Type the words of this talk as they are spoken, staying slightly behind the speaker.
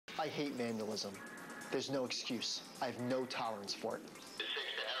I hate vandalism. There's no excuse. I have no tolerance for it.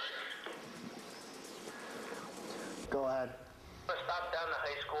 Go ahead. Stop down the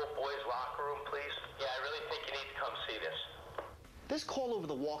high school boys' locker room, please. Yeah, I really think you need to come see this. This call over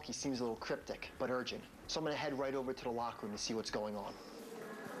the walkie seems a little cryptic, but urgent. So I'm gonna head right over to the locker room to see what's going on.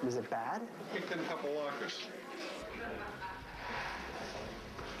 Is it bad? Picked in a couple lockers.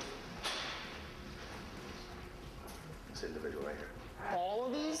 This individual right here. All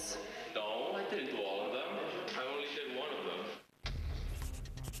of these? No, I didn't do all of them. I only did one of them.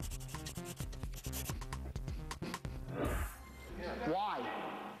 Why?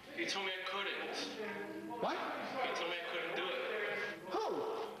 He told me I couldn't. What? He told me I couldn't do it. Who?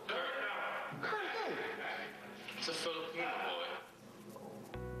 Kurt. Kurt who? It's a Filipino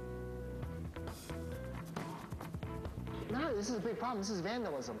boy. No, this is a big problem. This is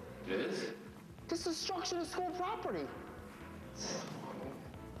vandalism. It is? This is destruction of school property.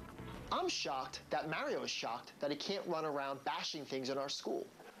 I'm shocked that Mario is shocked that he can't run around bashing things in our school.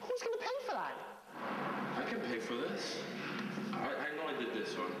 Who's gonna pay for that? I can pay for this. I know I did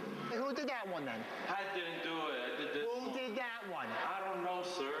this one. Hey, who did that one then? I didn't do it. I did this Who one. did that one? I don't know,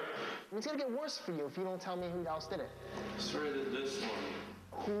 sir. It's gonna get worse for you if you don't tell me who else did it. Sir, I did this one.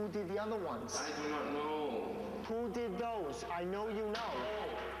 Who did the other ones? I do not know. Who did those? I know you know.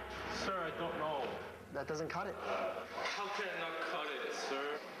 Sir, I don't know. That doesn't cut it. How can I not cut it,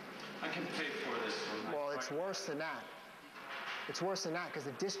 sir? I can pay for this one. Well, it's worse than that. It's worse than that because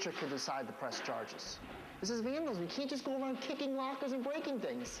the district could decide to press charges. This is vandalism. You can't just go around kicking lockers and breaking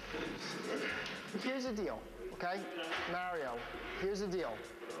things. Here's the deal, okay? Mario, here's the deal.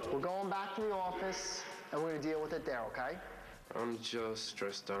 We're going back to the office and we're gonna deal with it there, okay? I'm just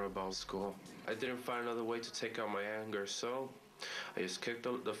stressed out about school. I didn't find another way to take out my anger, so I just kicked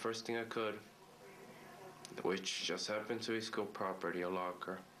out the first thing I could, which just happened to be school property, a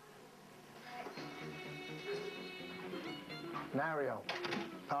locker. Mario,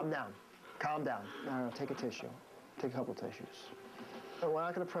 calm down. Calm down. Mario, take a tissue. Take a couple tissues. We're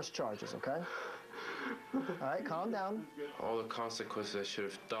not gonna press charges, okay? All right, calm down. All the consequences I should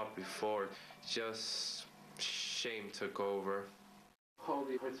have thought before, just shame took over.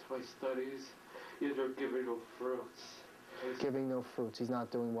 Holy hurts my studies. You're giving no fruits. Giving no fruits. He's not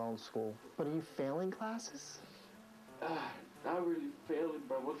doing well in school. But are you failing classes? Not really failing,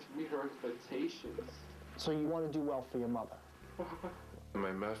 but I want to meet her expectations. So you want to do well for your mother?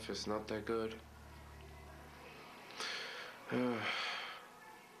 My math is not that good.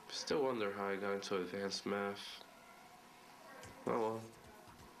 Still wonder how I got into advanced math. Oh well.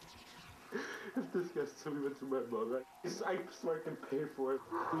 If this gets to me to my mother, I swear I can pay for it.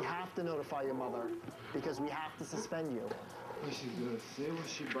 We have to notify your mother because we have to suspend you. What's she gonna say? What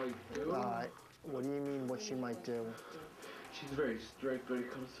she might do? What do you mean what she might do? She's very strict when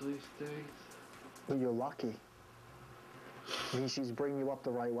it comes to these things. Well, you're lucky. I mean, she's bringing you up the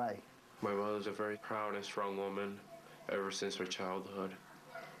right way. My mother's a very proud and strong woman ever since her childhood.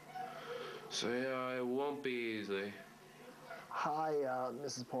 So yeah, it won't be easy. Hi,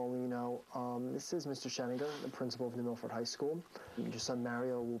 Mrs. Paulino. This is Mr. Sheniger, the principal of New Milford High School. Your son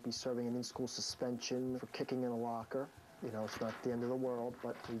Mario will be serving an in-school suspension for kicking in a locker. You know, it's not the end of the world,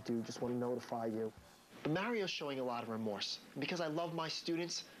 but we do just want to notify you. Mario's showing a lot of remorse. Because I love my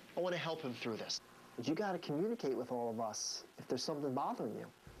students, I want to help him through this. But you got to communicate with all of us if there's something bothering you.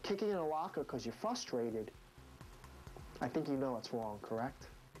 Kicking in a locker because you're frustrated, I think you know it's wrong, correct?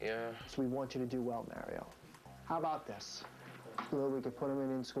 Yeah. So we want you to do well, Mario. How about this? Lou, we could put him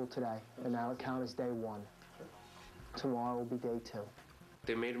in school today, and that'll count as day one. Tomorrow will be day two.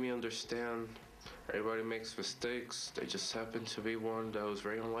 They made me understand everybody makes mistakes. They just happened to be one that was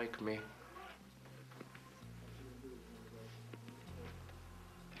very unlike me.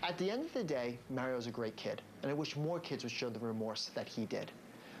 At the end of the day, Mario's a great kid, and I wish more kids would show the remorse that he did.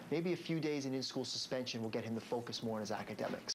 Maybe a few days in school suspension will get him to focus more on his academics.